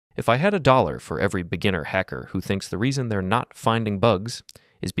If I had $1 for every beginner hacker who thinks the reason they're not finding bugs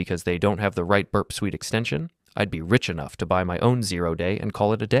is because they don't have the right Burp Suite extension, I'd be rich enough to buy my own 0-day and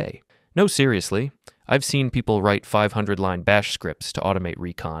call it a day. No, seriously, I've seen people write 500-line bash scripts to automate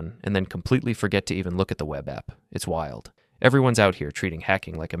recon and then completely forget to even look at the web app. It's wild. Everyone's out here treating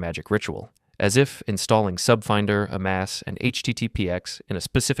hacking like a magic ritual, as if installing Subfinder, Amass, and HTTPX in a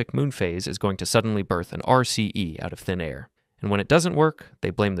specific moon phase is going to suddenly birth an RCE out of thin air. And when it doesn't work,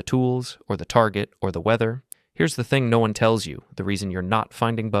 they blame the tools, or the target, or the weather. Here's the thing no one tells you, the reason you're not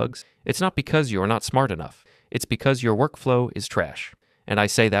finding bugs. It's not because you're not smart enough. It's because your workflow is trash. And I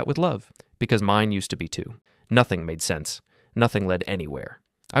say that with love, because mine used to be too. Nothing made sense. Nothing led anywhere.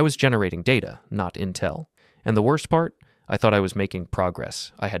 I was generating data, not intel. And the worst part? I thought I was making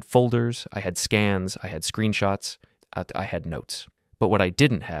progress. I had folders, I had scans, I had screenshots, I had notes. But what I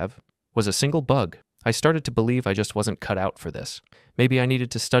didn't have was a single bug. I started to believe I just wasn't cut out for this. Maybe I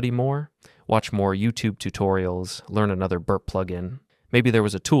needed to study more, watch more YouTube tutorials, learn another Burp plugin. Maybe there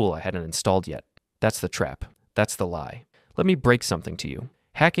was a tool I hadn't installed yet. That's the trap. That's the lie. Let me break something to you.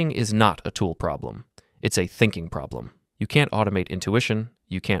 Hacking is not a tool problem. It's a thinking problem. You can't automate intuition,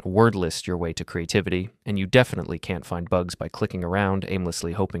 you can't word list your way to creativity, and you definitely can't find bugs by clicking around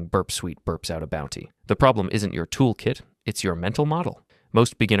aimlessly hoping Burp Suite burps out a bounty. The problem isn't your toolkit, it's your mental model.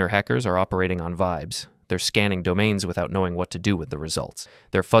 Most beginner hackers are operating on vibes. They're scanning domains without knowing what to do with the results.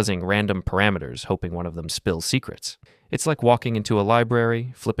 They're fuzzing random parameters, hoping one of them spills secrets. It's like walking into a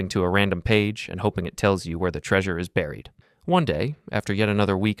library, flipping to a random page, and hoping it tells you where the treasure is buried. One day, after yet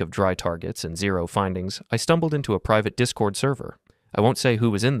another week of dry targets and zero findings, I stumbled into a private Discord server. I won't say who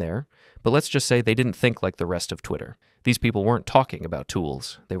was in there, but let's just say they didn't think like the rest of Twitter. These people weren't talking about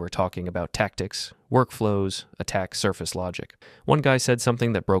tools. They were talking about tactics, workflows, attack surface logic. One guy said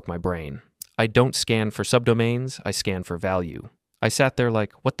something that broke my brain. I don't scan for subdomains, I scan for value. I sat there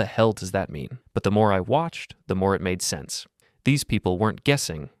like, what the hell does that mean? But the more I watched, the more it made sense. These people weren't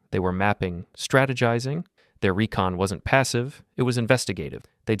guessing, they were mapping, strategizing. Their recon wasn't passive, it was investigative.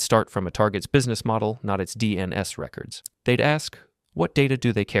 They'd start from a target's business model, not its DNS records. They'd ask, what data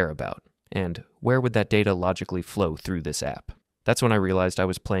do they care about? And where would that data logically flow through this app? That's when I realized I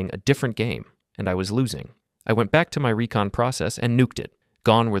was playing a different game, and I was losing. I went back to my recon process and nuked it.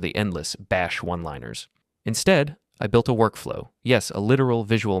 Gone were the endless bash one-liners. Instead, I built a workflow, yes, a literal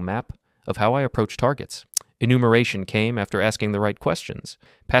visual map, of how I approach targets. Enumeration came after asking the right questions.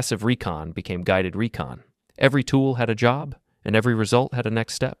 Passive recon became guided recon. Every tool had a job, and every result had a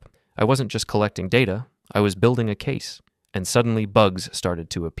next step. I wasn't just collecting data, I was building a case. And suddenly bugs started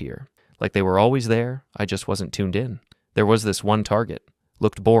to appear. Like they were always there, I just wasn't tuned in. There was this one target.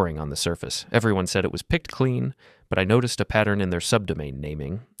 Looked boring on the surface. Everyone said it was picked clean, but I noticed a pattern in their subdomain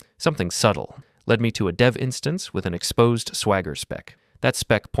naming. Something subtle. Led me to a dev instance with an exposed Swagger spec. That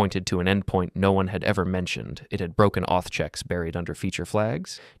spec pointed to an endpoint no one had ever mentioned. It had broken auth checks buried under feature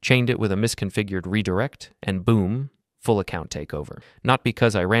flags, chained it with a misconfigured redirect, and boom, full account takeover. Not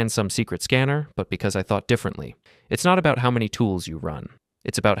because I ran some secret scanner, but because I thought differently. It's not about how many tools you run.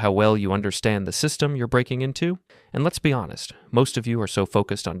 It's about how well you understand the system you're breaking into. And let's be honest, most of you are so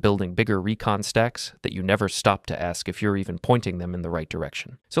focused on building bigger recon stacks that you never stop to ask if you're even pointing them in the right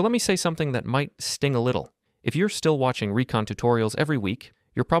direction. So let me say something that might sting a little. If you're still watching recon tutorials every week,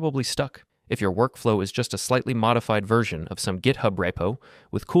 you're probably stuck. If your workflow is just a slightly modified version of some GitHub repo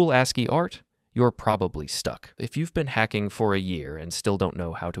with cool ASCII art, you're probably stuck. If you've been hacking for a year and still don't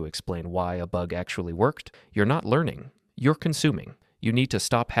know how to explain why a bug actually worked, you're not learning, you're consuming. You need to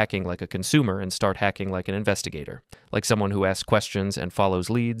stop hacking like a consumer and start hacking like an investigator, like someone who asks questions and follows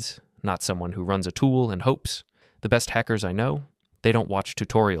leads, not someone who runs a tool and hopes. The best hackers I know, they don't watch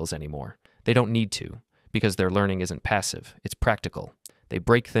tutorials anymore. They don't need to, because their learning isn't passive, it's practical. They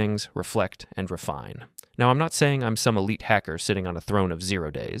break things, reflect, and refine. Now, I'm not saying I'm some elite hacker sitting on a throne of 0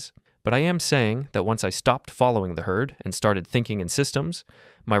 days, but I am saying that once I stopped following the herd and started thinking in systems,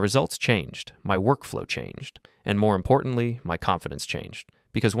 my results changed, my workflow changed, and more importantly, my confidence changed.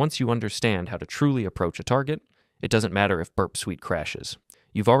 Because once you understand how to truly approach a target, it doesn't matter if Burp Suite crashes.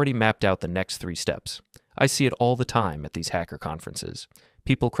 You've already mapped out the next 3 steps. I see it all the time at these hacker conferences.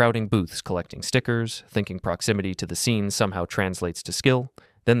 People crowding booths collecting stickers, thinking proximity to the scene somehow translates to skill.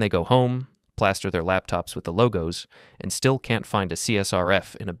 Then they go home, plaster their laptops with the logos, and still can't find a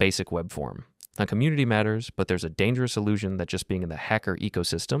CSRF in a basic web form. Now, community matters, but there's a dangerous illusion that just being in the hacker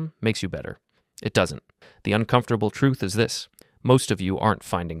ecosystem makes you better. It doesn't. The uncomfortable truth is this. Most of you aren't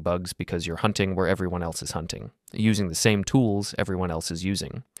finding bugs because you're hunting where everyone else is hunting, using the same tools everyone else is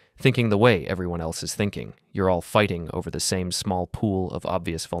using, thinking the way everyone else is thinking. You're all fighting over the same small pool of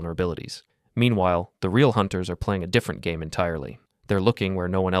obvious vulnerabilities. Meanwhile, the real hunters are playing a different game entirely. They're looking where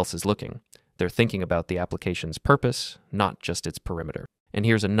no one else is looking. They're thinking about the application's purpose, not just its perimeter. And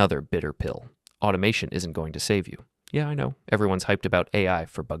here's another bitter pill. Automation isn't going to save you. Yeah, I know. Everyone's hyped about AI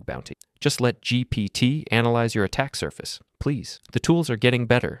for bug bounty. Just let GPT analyze your attack surface, please. The tools are getting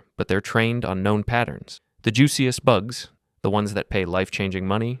better, but they're trained on known patterns. The juiciest bugs, the ones that pay life-changing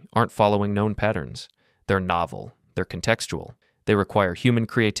money, aren't following known patterns. They're novel. They're contextual. They require human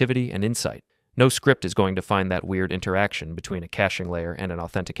creativity and insight. No script is going to find that weird interaction between a caching layer and an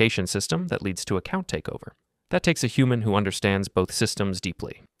authentication system that leads to account takeover. That takes a human who understands both systems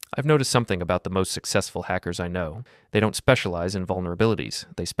deeply. I've noticed something about the most successful hackers I know. They don't specialize in vulnerabilities.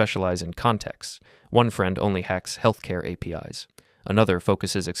 They specialize in contexts. One friend only hacks healthcare APIs. Another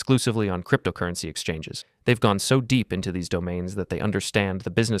focuses exclusively on cryptocurrency exchanges. They've gone so deep into these domains that they understand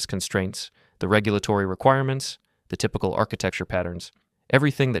the business constraints, the regulatory requirements, the typical architecture patterns,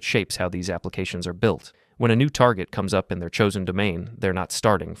 everything that shapes how these applications are built. When a new target comes up in their chosen domain, they're not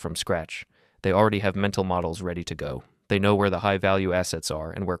starting from scratch. They already have mental models ready to go. They know where the high-value assets are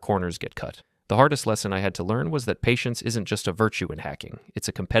and where corners get cut. The hardest lesson I had to learn was that patience isn't just a virtue in hacking. It's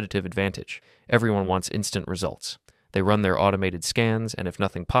a competitive advantage. Everyone wants instant results. They run their automated scans, and if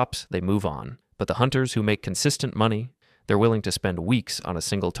nothing pops, they move on. But the hunters who make consistent money, they're willing to spend weeks on a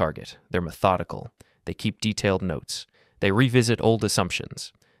single target. They're methodical. They keep detailed notes. They revisit old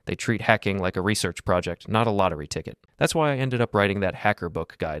assumptions. They treat hacking like a research project, not a lottery ticket. That's why I ended up writing that hacker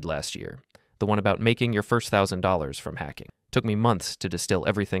book guide last year. The one about making your first $1,000 from hacking. Took me months to distill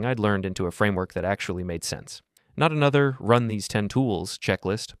everything I'd learned into a framework that actually made sense. Not another run these 10 tools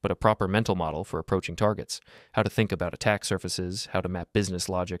checklist, but a proper mental model for approaching targets. How to think about attack surfaces, how to map business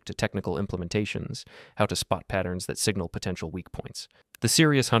logic to technical implementations, how to spot patterns that signal potential weak points. The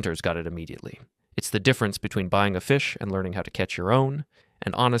serious hunters got it immediately. It's the difference between buying a fish and learning how to catch your own,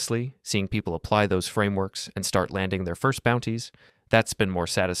 and honestly, seeing people apply those frameworks and start landing their first bounties, that's been more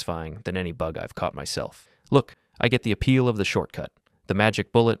satisfying than any bug I've caught myself. Look, I get the appeal of the shortcut, the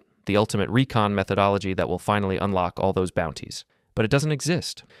magic bullet, the ultimate recon methodology that will finally unlock all those bounties. But it doesn't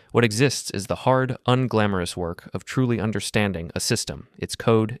exist. What exists is the hard, unglamorous work of truly understanding a system, its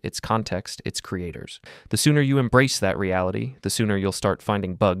code, its context, its creators. The sooner you embrace that reality, the sooner you'll start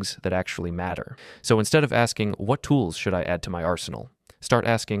finding bugs that actually matter. So instead of asking, what tools should I add to my arsenal? Start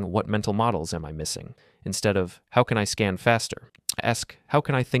asking, what mental models am I missing? Instead of, how can I scan faster? Ask, how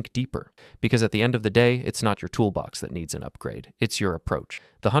can I think deeper? Because at the end of the day, it's not your toolbox that needs an upgrade. It's your approach.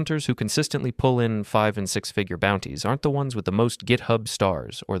 The hunters who consistently pull in 5- and 6-figure bounties aren't the ones with the most GitHub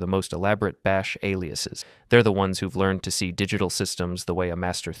stars or the most elaborate bash aliases. They're the ones who've learned to see digital systems the way a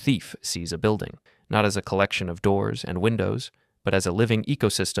master thief sees a building, not as a collection of doors and windows, but as a living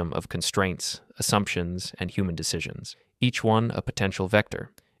ecosystem of constraints, assumptions, and human decisions. Each one a potential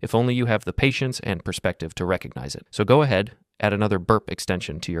vector, if only you have the patience and perspective to recognize it. So go ahead, add another Burp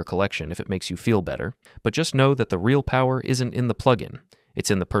extension to your collection if it makes you feel better, but just know that the real power isn't in the plugin,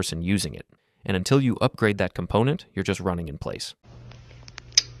 it's in the person using it. And until you upgrade that component, you're just running in place.